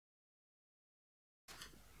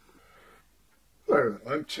Hello,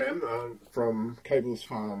 I'm Tim from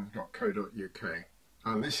cablesfarm.co.uk,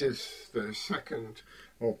 and this is the second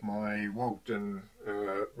of my Wogdon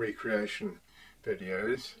recreation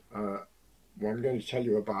videos. What I'm going to tell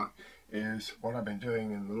you about is what I've been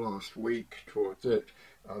doing in the last week towards it,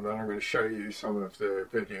 and then I'm going to show you some of the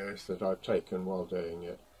videos that I've taken while doing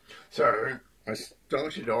it. So I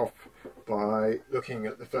started off by looking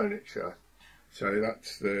at the furniture. So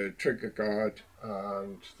that's the trigger guard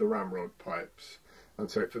and the ramrod pipes. And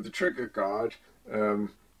so for the trigger guard,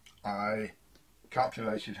 I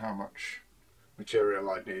calculated how much material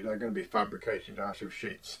I'd need. They're going to be fabricated out of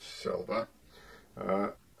sheets silver,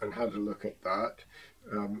 and had a look at that.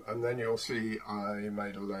 And then you'll see I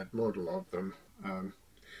made a lead model of them.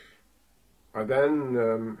 I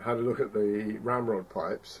then had a look at the ramrod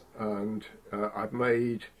pipes, and I've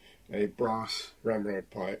made a brass ramrod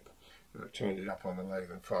pipe. Turned it up on the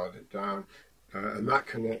lathe and filed it down, and that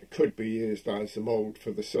could be used as the mould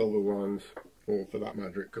for the silver ones, or for that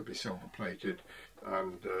matter it could be silver plated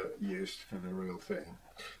and used for the real thing.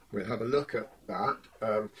 We'll have a look at that.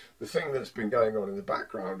 The thing that's been going on in the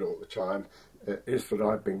background all the time is that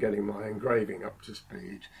I've been getting my engraving up to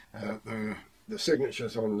speed. The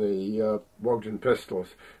signatures on the Wogdon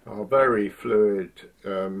pistols are very fluid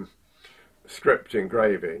script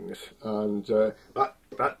engravings, and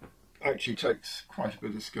that actually takes quite a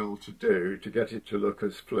bit of skill to do to get it to look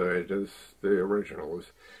as fluid as the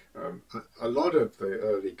originals. A lot of the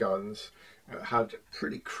early guns had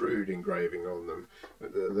pretty crude engraving on them.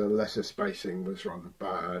 The letter spacing was rather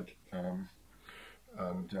bad, and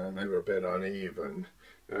they were a bit uneven.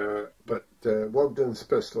 But Wogdon's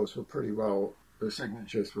pistols were pretty well, the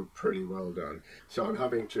signatures were pretty well done. So I'm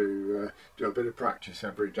having to do a bit of practice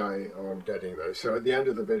every day on getting those. So at the end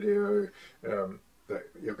of the video, that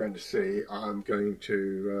you're going to see, I'm going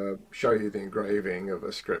to show you the engraving of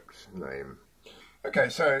a script name. Okay,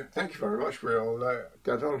 so thank you very much. We'll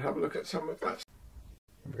get on and have a look at some of that.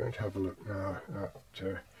 I'm going to have a look now at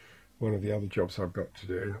one of the other jobs I've got to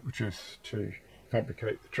do, which is to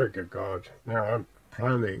fabricate the trigger guard. Now I'm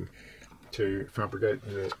planning to fabricate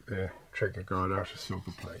the trigger guard out of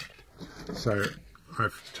silver plate. So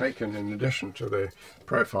I've taken, in addition to the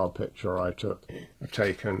profile picture I took, I've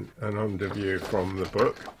taken an underview from the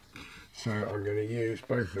book. So I'm going to use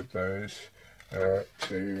both of those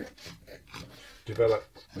to develop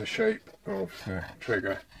the shape of the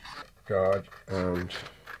trigger guard, and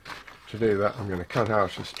to do that I'm going to cut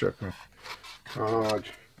out a strip of card,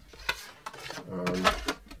 and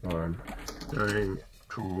I'm going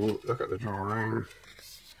to look at the drawing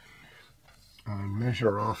and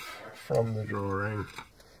measure off from the drawing,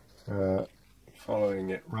 following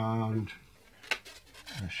it round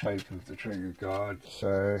the shape of the trigger guard.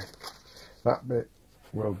 So that bit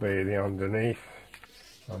will be the underneath,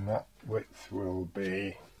 and that width will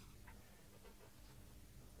be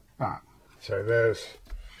that. So there's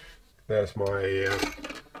my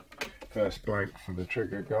first blank for the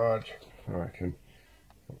trigger guard. So I can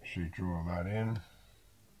actually draw that in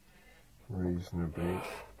reasonably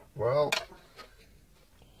well.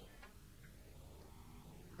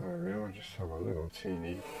 There we are, just have a little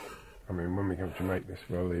teeny, I mean when we come to make this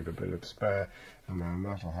we'll leave a bit of spare, and then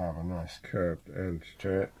that'll have a nice curved end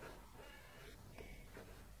to it.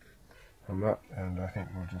 And that end I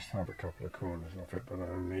think we'll just have a couple of corners off it, but I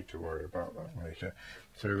don't need to worry about that later.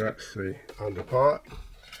 So that's the under part.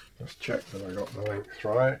 Let's check that I got the length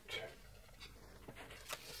right.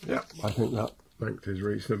 Yep, I think that length is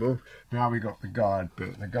reasonable. Now we got the guard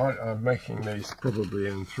bit. The guard, I'm making these probably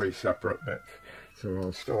in 3 separate bits. So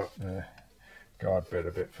I'll start the guard bit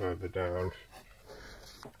a bit further down,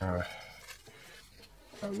 and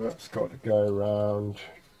that's got to go round.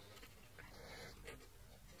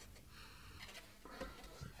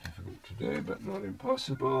 Difficult to do, but not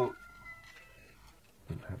impossible.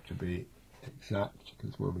 Doesn't have to be exact,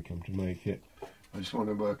 because when we come to make it, I just want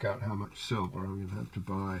to work out how much silver I'm going to have to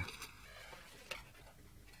buy.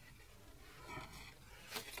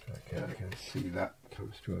 Okay, I can see that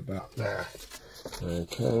comes to about there.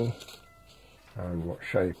 Okay, and what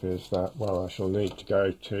shape is that? Well, I shall need to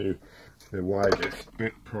go to the widest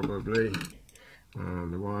bit probably,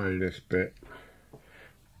 and the widest bit,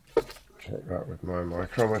 check that with my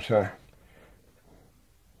micrometer.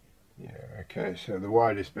 Yeah, okay, so the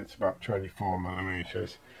widest bit's about 24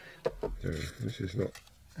 millimeters. So this is not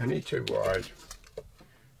any too wide,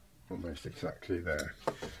 almost exactly there.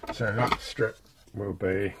 So that strip will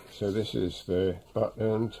be, so this is the butt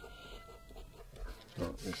end,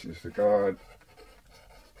 this is the guard.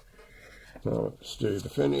 Now let's do the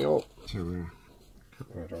finial. So we'll cut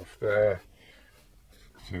that off there.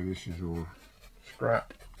 So this is all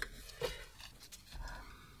scrap.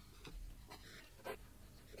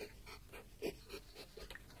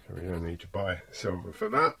 so we don't need to buy silver for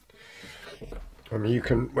that. I mean, you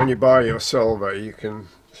can, when you buy your silver, you can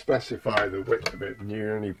specify the width of it, and you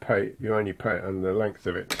only pay and the length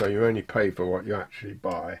of it, so you only pay for what you actually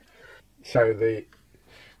buy. So the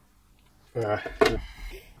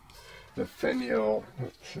finial,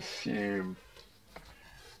 let's assume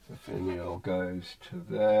the finial goes to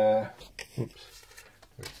there. Oops,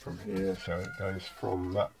 from here, so it goes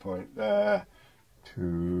from that point there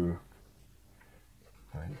to,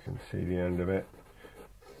 you can see the end of it.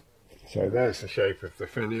 So there's the shape of the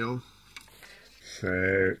finial.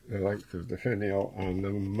 So the length of the finial, and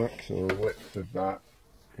the maximum width of that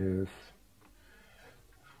is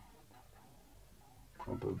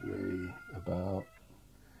probably about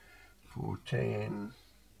 14,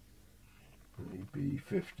 maybe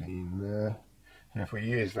 15 there. And if we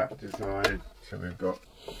use that design, so we've got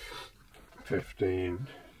 15,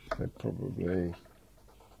 so probably,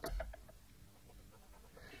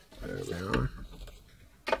 there we are.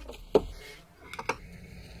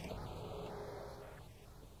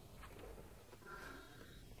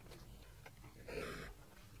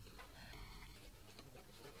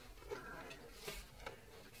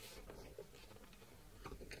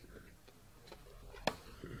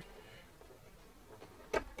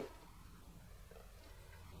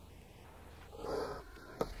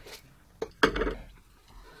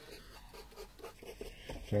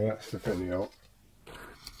 So that's the finial.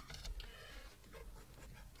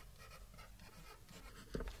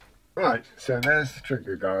 Right, so there's the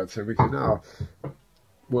trigger guard, so we can now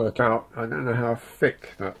work out, I don't know how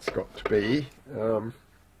thick that's got to be.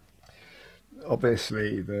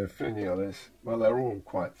 Obviously the finial is, well, they're all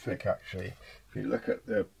quite thick actually. If you look at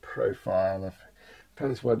the profile, it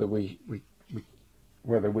depends whether we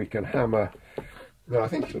can hammer. No, I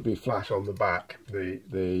think it'll be flat on the back,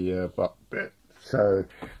 the butt bit. So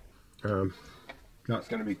that's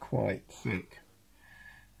going to be quite thick.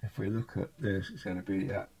 If we look at this, it's going to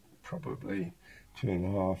be at probably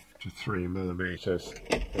 2.5 to 3 millimeters.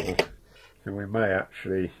 And we may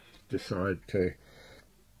actually decide to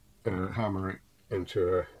hammer it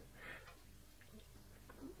into a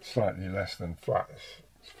slightly less than flat.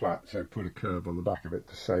 It's flat, so put a curve on the back of it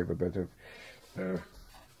to save a bit of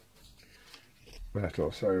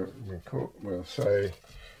metal. So we'll say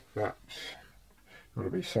that's going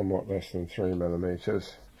to be somewhat less than 3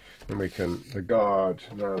 millimeters, and we can, the guard,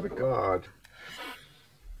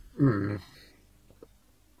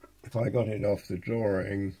 if I got it off the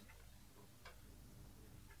drawing,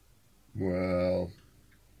 well,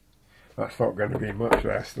 that's not going to be much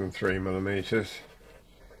less than 3 millimeters.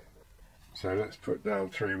 So let's put down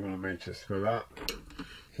 3 millimeters for that.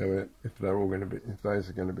 So if they're all going to be, if those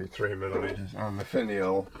are going to be 3 millimeters, and the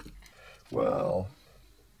finial, well,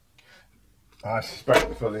 I suspect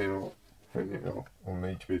the finial will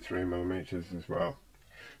need to be 3 millimeters as well.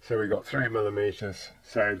 So we got 3 millimeters.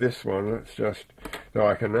 So this one, let's just, so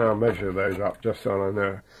I can now measure those up just so I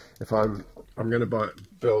know if I'm going to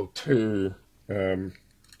build 2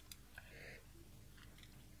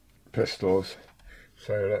 pistols.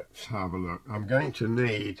 So let's have a look. I'm going to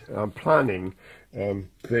need, I'm planning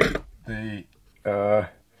the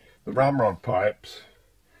ramrod pipes.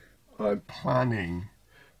 I'm planning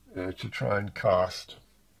to try and cast,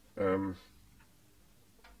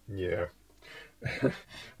 yeah,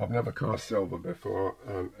 I've never cast silver before,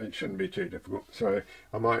 it shouldn't be too difficult, so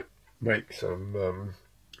I might make some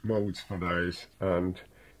moulds for those, and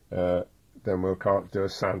then we'll do a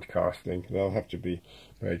sand casting. They'll have to be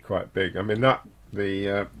made quite big. I mean, that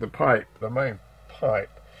the main pipe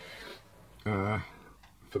for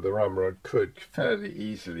the ramrod could fairly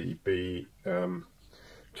easily be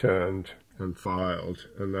turned and filed,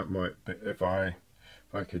 and that might be, if I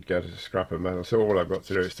could get a scrap of metal. So all I've got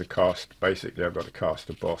to do is to cast, basically I've got to cast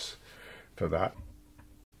a boss for that.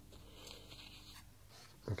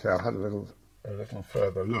 Okay, I had a little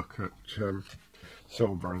further look at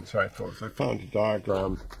silver and so forth. So I found a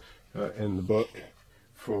diagram in the book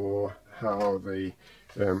for how the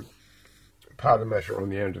powder measure on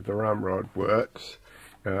the end of the ramrod works,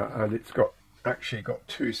 and it's actually got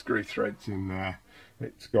 2 screw threads in there.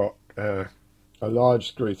 It's got a large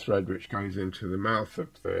screw thread which goes into the mouth of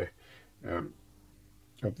the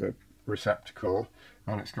receptacle,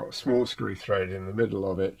 and it's got a small screw thread in the middle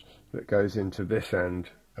of it that goes into this end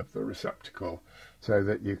of the receptacle, so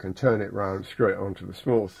that you can turn it round, screw it onto the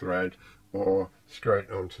small thread, or screw it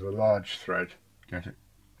onto the large thread. Get it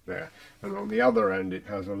there. And on the other end it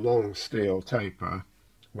has a long steel taper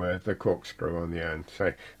with the corkscrew on the end.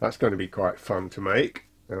 So that's going to be quite fun to make.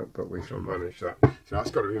 But we shall manage that. So that's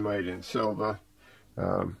got to be made in silver,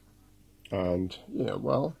 and yeah,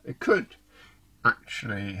 well, it could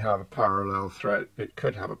actually have a parallel thread. It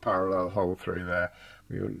could have a parallel hole through there.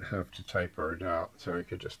 We wouldn't have to taper it out, so we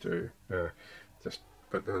could just do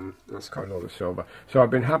but then that's quite a lot of silver. So I've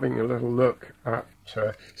been having a little look at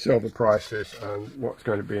silver prices and what's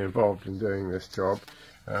going to be involved in doing this job.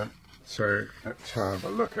 So let's have a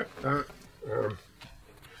look at that.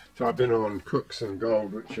 So I've been on Cooks and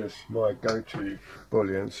Gold, which is my go-to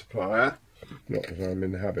bullion supplier. Not that I'm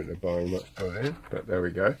in the habit of buying much bullion, but there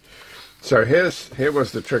we go. So here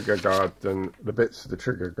was the trigger guard, and the bits of the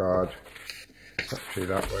trigger guard, actually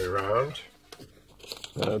that way around,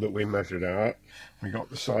 that we measured out. We got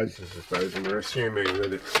the sizes of those, and we're assuming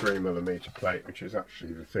that it's 3mm plate, which is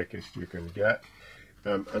actually the thickest you can get.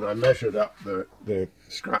 And I measured up the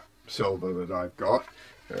scrap silver that I've got,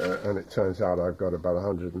 and it turns out I've got about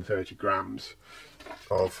 130 grams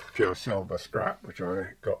of pure silver scrap, which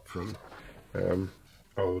I got from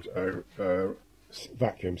old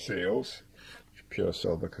vacuum seals. Pure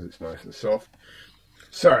silver because it's nice and soft.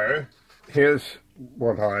 So here's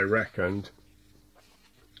what I reckoned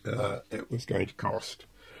it was going to cost.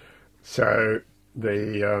 So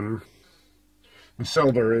the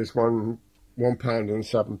silver is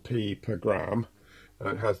 £1.07 per gram.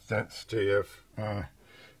 It has density of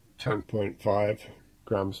 10.5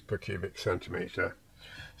 grams per cubic centimetre.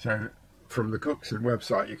 So from the Cookson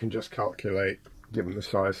website you can just calculate, given the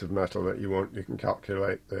size of metal that you want, you can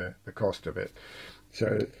calculate the cost of it.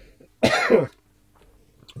 So the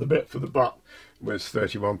bit for the butt was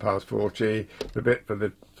 £31.40. The bit for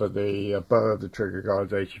the bow of the trigger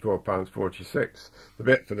guard is £84.46. The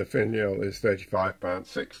bit for the finial is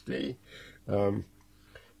 £35.60. And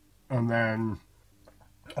then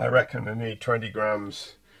I reckon I need 20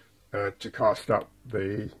 grams to cast up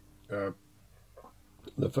the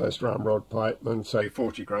first ramrod pipe, and say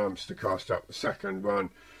 40 grams to cast up the second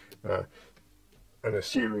one, and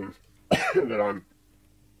assuming that I'm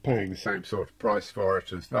paying the same sort of price for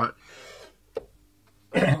it as that.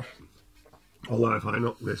 Although if I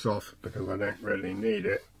knock this off because I don't really need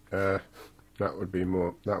it, that would be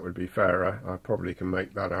fairer. I probably can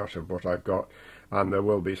make that out of what I've got, and there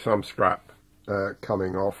will be some scrap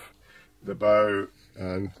coming off the bow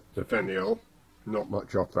and the finial. Not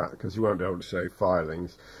much off that because you won't be able to save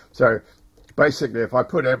filings. So basically, if I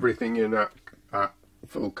put everything in at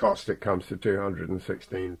full cost, it comes to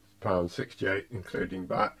 £216.68, including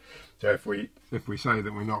that. So if we say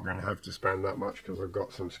that we're not going to have to spend that much because I've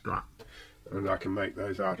got some scrap and I can make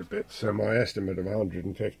those out of bits, so my estimate of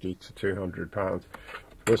 £150 to £200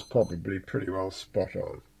 was probably pretty well spot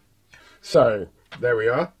on. So there we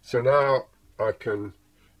are. So now I can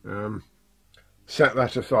set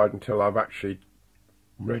that aside until I've actually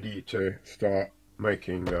ready to start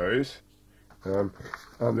making those, and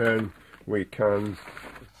then we can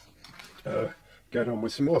get on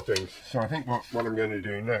with some more things. So I think what I'm going to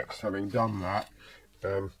do next, having done that,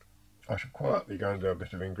 I should quietly go and do a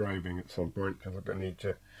bit of engraving at some point because I'm going to need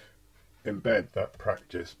to embed that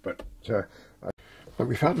practice. But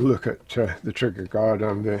we've had a look at the trigger guard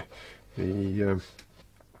and the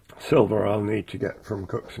silver I'll need to get from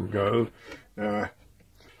Cooks and Gold.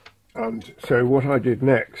 And so what I did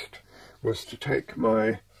next was to take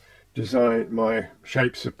my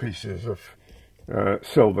shapes of pieces of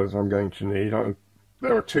silvers I'm going to need.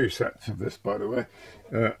 There are two sets of this, by the way,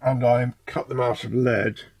 and I cut them out of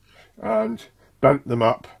lead and bent them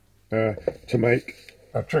up to make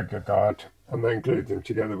a trigger guard, and then glued them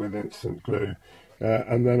together with instant glue.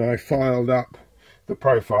 And then I filed up the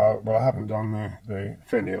profile. Well, I haven't done the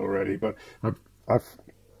finial already, but I've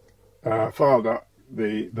filed up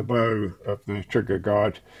the bow of the trigger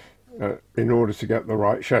guard in order to get the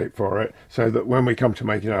right shape for it, so that when we come to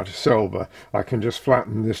make it out of silver, I can just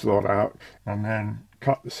flatten this lot out and then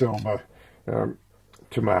cut the silver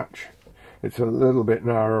to match. It's a little bit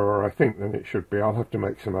narrower, I think, than it should be. I'll have to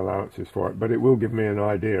make some allowances for it, but it will give me an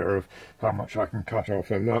idea of how much I can cut off,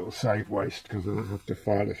 and that will save waste because I don't have to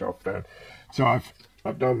file it off then. So I've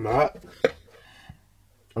done that,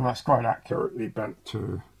 and that's quite accurately bent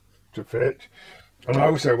to fit. And I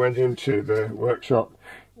also went into the workshop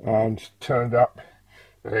and turned up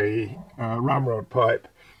a ramrod pipe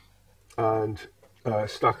and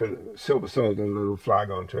stuck a silver solder little flag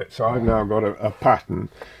onto it. So I've now got a pattern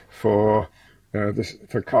for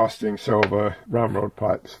casting silver ramrod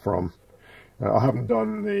pipes from. I haven't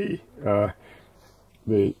done the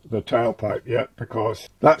tailpipe yet because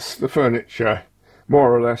that's the furniture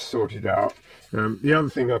more or less sorted out. The other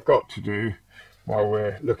thing I've got to do while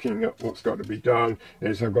we're looking at what's got to be done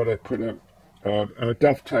is I've got to put a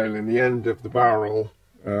dovetail in the end of the barrel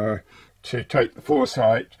to take the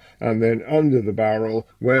foresight, and then under the barrel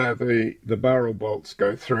where the barrel bolts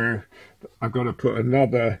go through, I've got to put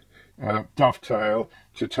another dovetail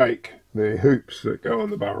to take the hoops that go on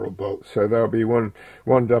the barrel bolts. So there'll be one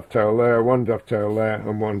dovetail there, one dovetail there,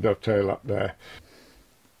 and one dovetail up there.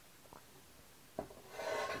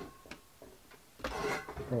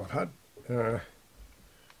 Well, I've had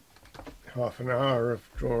half an hour of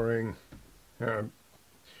drawing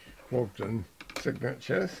Wogdon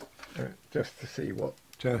signatures just to see what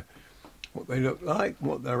they look like,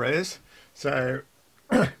 what there is. So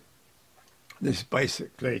this is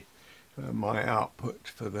basically my output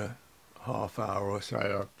for the half hour or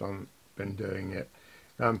so I've been doing it.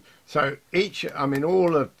 So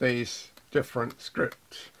all of these different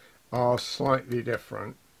scripts are slightly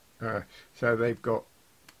different. So they've got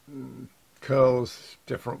curls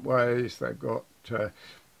different ways, they've got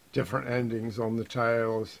different endings on the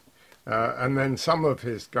tails, and then some of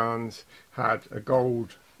his guns had a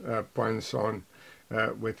gold poinçon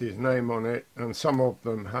with his name on it, and some of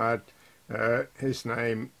them had his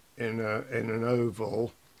name in an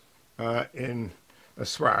oval in a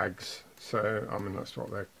swags. So that's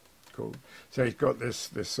what they're called. So he's got this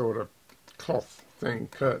sort of cloth thing,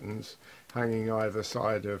 curtains hanging either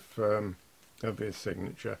side of his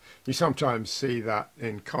signature. You sometimes see that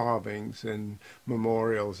in carvings, in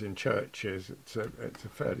memorials, in churches. It's a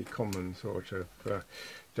fairly common sort of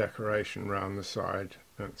decoration around the side.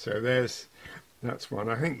 So that's one.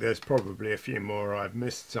 I think there's probably a few more I've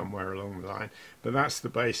missed somewhere along the line, but that's the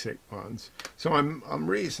basic ones. So I'm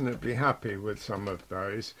reasonably happy with some of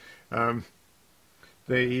those.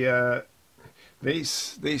 These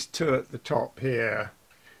two at the top here,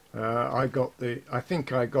 I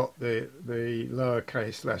think I got the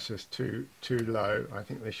lowercase letters too low. I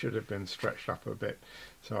think they should have been stretched up a bit.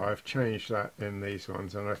 So I've changed that in these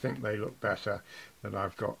ones, and I think they look better that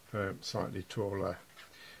I've got slightly taller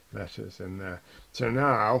letters in there. So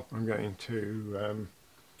now I'm going to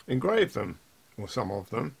engrave them, or some of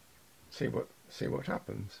them, see what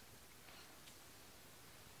happens.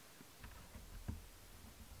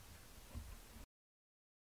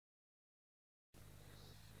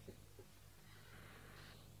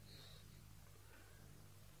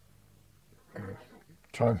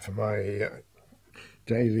 Time for my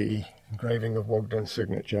daily engraving of Wogdon's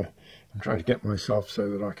signature. I'm trying to get myself so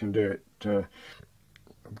that I can do it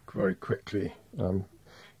very quickly,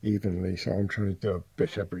 evenly, so I'm trying to do a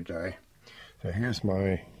bit every day. So here's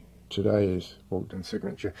today's Wogdon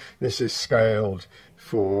signature. This is scaled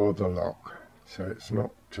for the lock, so it's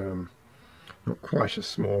not quite as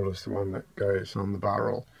small as the one that goes on the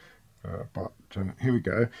barrel, but here we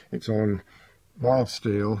go. It's on mild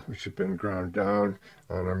steel, which has been ground down,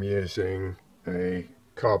 and I'm using a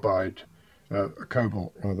cobalt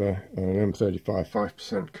rather, an M35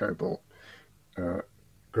 5% cobalt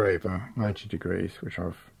graver, 90 degrees, which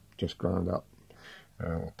I've just ground up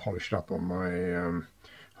or polished up on my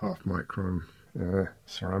half micron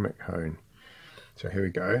ceramic hone. So here we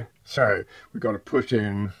go. So we've got to put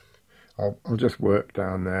in, I'll just work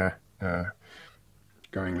down there,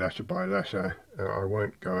 going letter by letter. I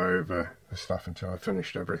won't go over the stuff until I've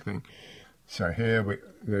finished everything. So here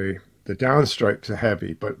the downstrokes are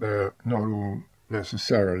heavy, but they're not all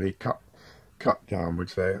necessarily cut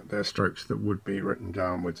downwards. They're strokes that would be written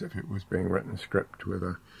downwards if it was being written script with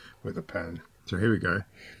a pen. So here we go.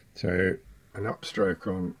 So an upstroke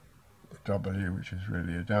on the W, which is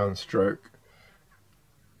really a downstroke.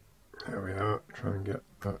 There we are. Try and get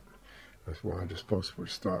that as wide as possible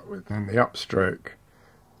to start with. Then the upstroke,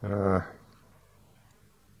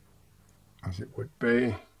 as it would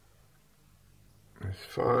be, is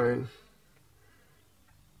fine.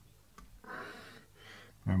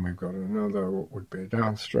 And we've got another, what would be a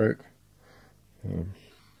downstroke.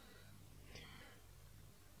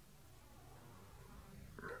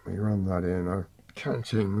 We run that in. I'm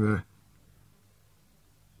canting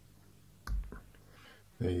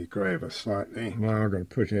the graver slightly. Now I'm going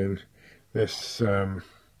to put in this, the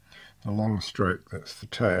long stroke, that's the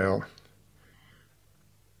tail.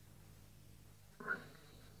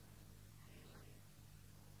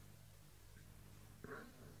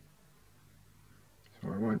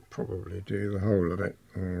 So I won't probably do the whole of it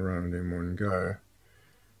all around in one go.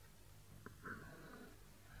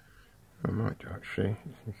 I might actually,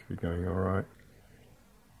 it seems to be going alright.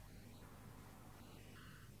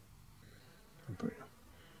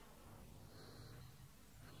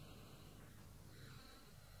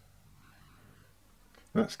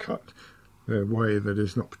 That's cut the way that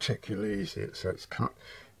is not particularly easy, so it's cut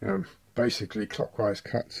basically clockwise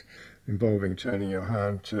cuts involving turning your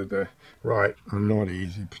hand to the right are not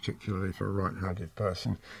easy, particularly for a right-handed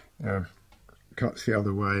person. cuts the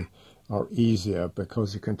other way are easier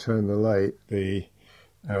because you can turn the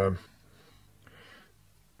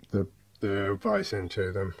vise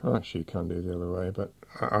into them. Actually, you can do the other way, but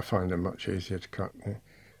I find them much easier to cut there.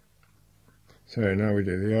 So now we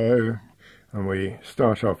do the O, and we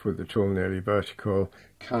start off with the tool nearly vertical,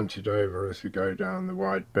 cant it over as we go down the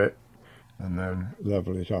wide bit, and then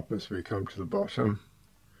level it up as we come to the bottom,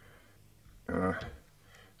 and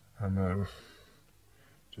then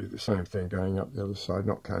do the same thing going up the other side,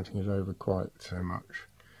 not canting it over quite so much.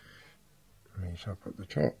 Meet up at the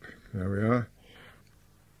top, there we are,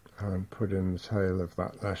 and put in the tail of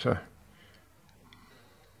that letter.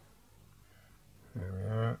 There we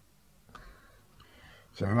are.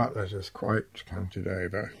 So that letter's quite canted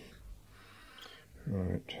over.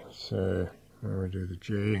 Right, so now we do the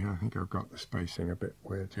G. I think I've got the spacing a bit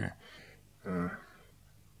weird here.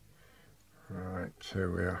 Right,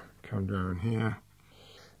 so we'll come down here,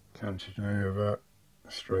 cant it over,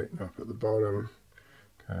 straighten up at the bottom,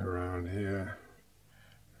 go around here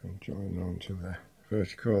and join onto the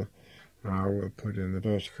vertical. Now we'll put in the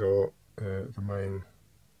vertical, the main,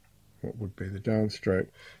 what would be the downstroke.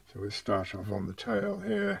 So we'll start off on the tail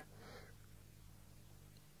here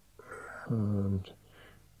and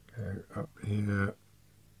go up here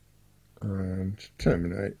and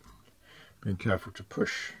terminate. Being careful to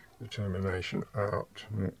push the termination out,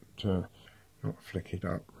 not flick it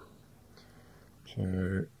up.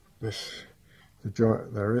 So this,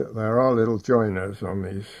 there are little joiners on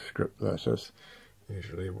these script letters.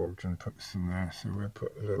 Usually Wogdon puts them there, so we'll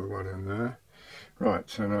put a little one in there. Right,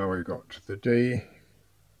 so now we've got to the D.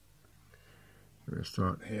 We'll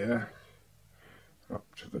start here, up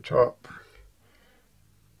to the top,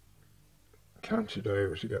 cant it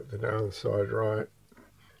over to get the downside right,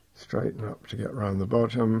 straighten up to get round the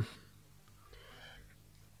bottom,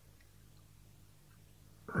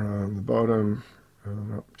 round the bottom,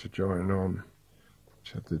 and up to join on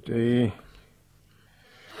to the D.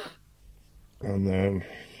 And then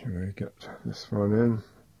we get this one in.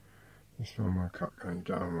 This one we'll cut going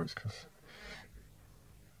downwards because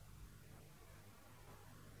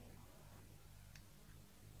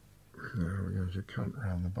now we're going to cant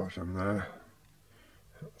around the bottom there.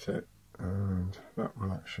 That's it. And that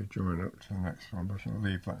will actually join up to the next one, but I'll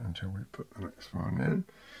leave that until we put the next one in.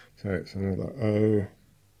 So it's another O.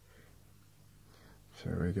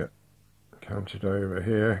 So we get canted over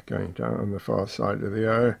here, going down on the far side of the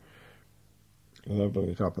O. Level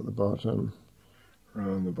it up at the bottom,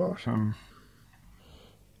 round the bottom,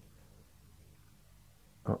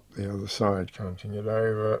 up the other side, canting it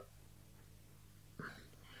over,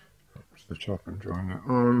 up to the top and join it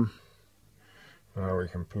on. Now we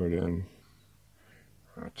can put in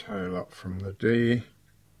our tail up from the D,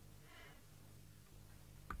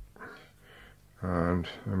 and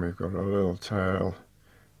then we've got a little tail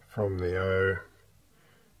from the O,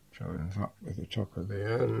 joins up with the top of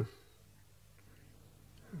the N.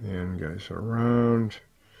 The N goes around,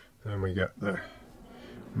 then we get the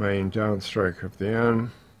main downstroke of the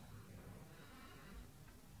N.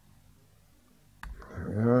 There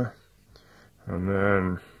we are. And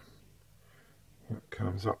then it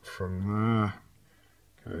comes up from there,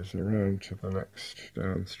 goes around to the next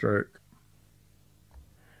downstroke.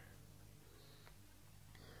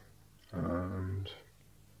 And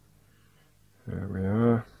there we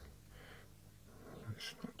are.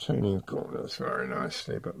 It's not turning the corners very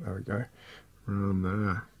nicely, but there we go. Around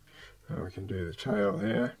there. Now we can do the tail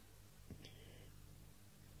here.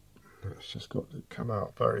 It's just got to come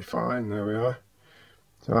out very fine. There we are.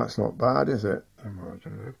 So that's not bad, is it? I don't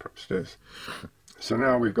know, perhaps it is. So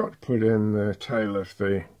now we've got to put in the tail of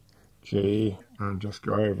the G and just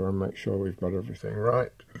go over and make sure we've got everything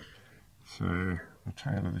right. So the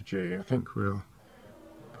tail of the G, I think we'll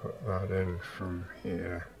put that in from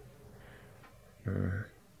here. Where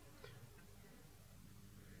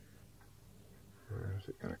is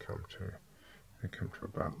it going to come to? It'll come to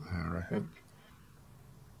about there, I think.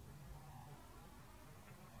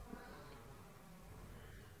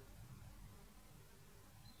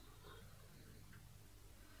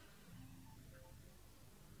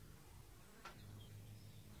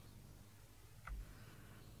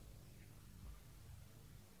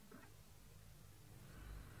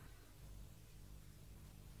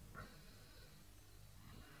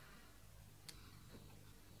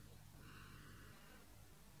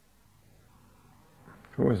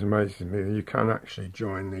 It always amazes me that you can actually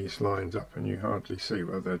join these lines up and you hardly see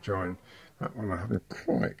where they're joined. That one I haven't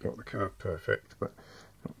quite got the curve perfect, but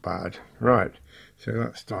not bad. Right, so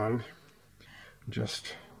that's done.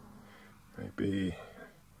 Just maybe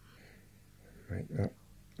make that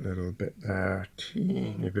little bit there a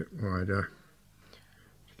teeny bit wider.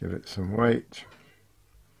 give it some weight.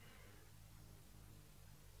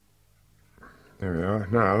 There we are.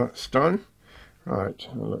 Now that's done. Right,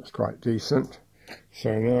 that looks quite decent.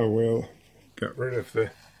 So now we'll get rid of the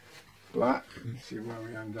black and see where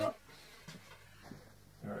we end up.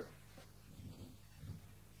 So,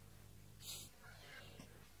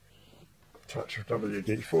 touch of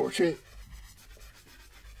WD-40.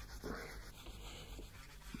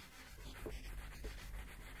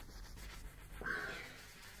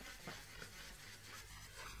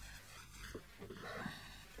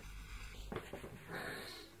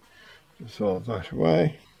 Dissolve that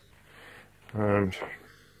away, and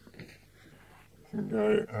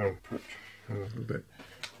go and put a little bit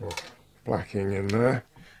of blacking in there.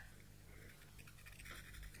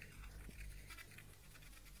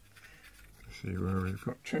 See where we've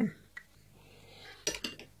got to.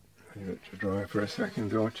 Leave it to dry for a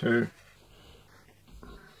second or two.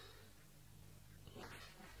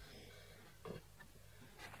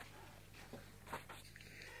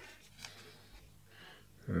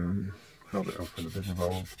 Hold it off with a bit of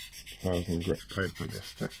old 1000 grit paper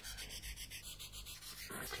just to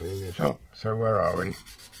clean it up. So where are we?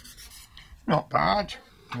 Not bad.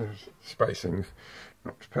 The spacing's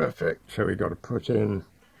not perfect, so we got to put in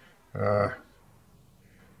the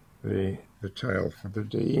tail for the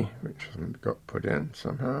D, which hasn't got put in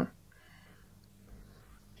somehow.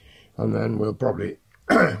 And then we'll probably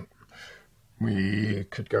we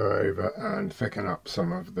could go over and thicken up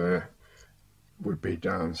some of the would-be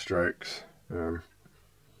downstrokes. Well,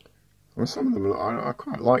 some of them, I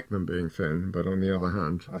quite like them being thin, but on the other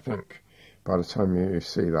hand, I think by the time you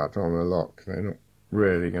see that on the lock, they're not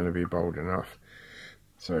really going to be bold enough.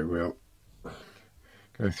 So we'll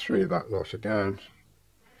go through that lot again,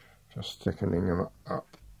 just thickening them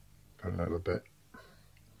up a little bit.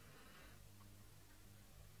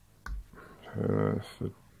 So that's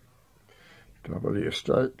the W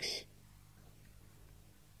strokes.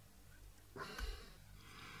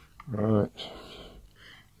 Right,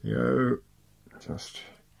 just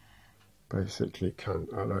basically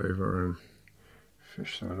cant that over and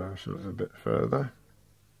fish that out a little bit further.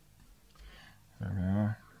 There we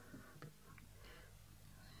are.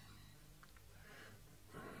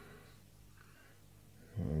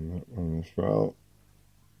 And that one as well.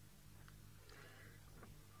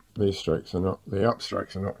 These strokes are not, the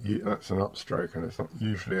upstrokes are not, that's an upstroke and it's not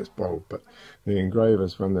usually as bold, but the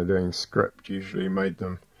engravers, when they're doing script, usually made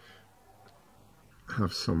them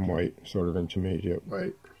have some weight, sort of intermediate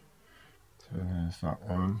weight. So there's that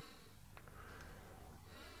one.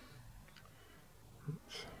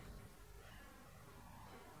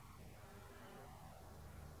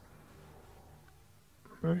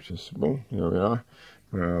 Noticeable. Here we are.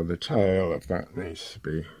 Now the tail of that needs to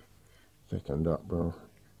be thickened up. We'll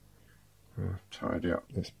tidy up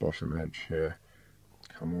this bottom edge here,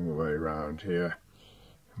 come all the way around here,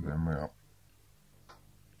 and then we'll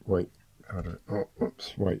wait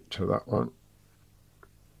to that one.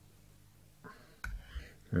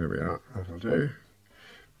 There we are, that'll do.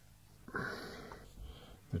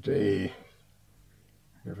 The D,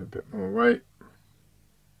 give it a bit more weight.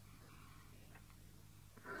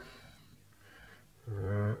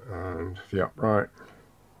 And the upright,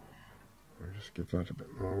 we'll just give that a bit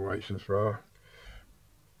more weight as well.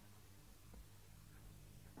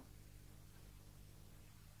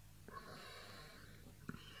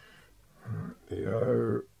 The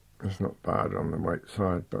O is not bad on the weight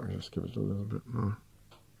side, but I'll just give it a little bit more.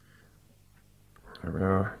 There we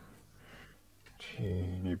are.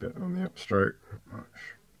 Teeny bit on the upstroke, not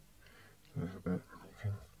much. A little bit.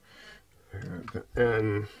 The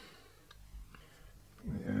N.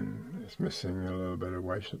 The N is missing a little bit of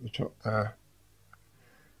weight at the top there.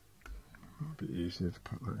 It'll be easier to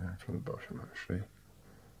put that in from the bottom actually.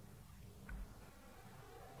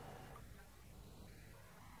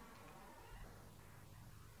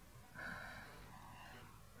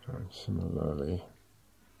 And similarly,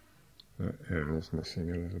 the N is missing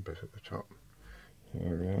a little bit at the top.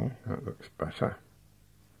 There we are, that looks better.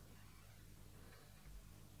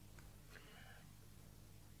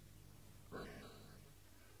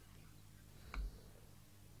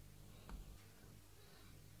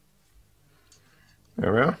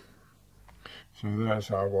 There we are. So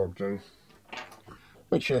there's our Wogdon,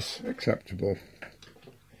 which is acceptable.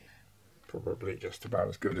 Probably just about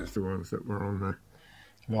as good as the ones that were on the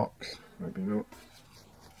locks, maybe not.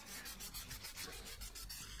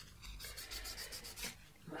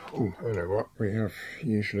 Oh, I know what, we have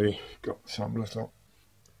usually got some little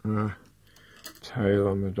tail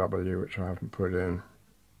on the W which I haven't put in,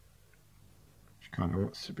 which kind of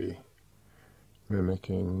wants to be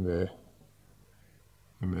mimicking the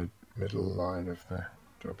the middle line of the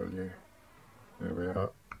W. There we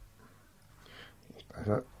are. That's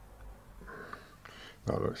better.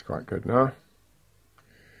 That looks quite good now.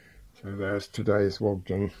 So there's today's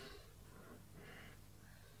Wogdon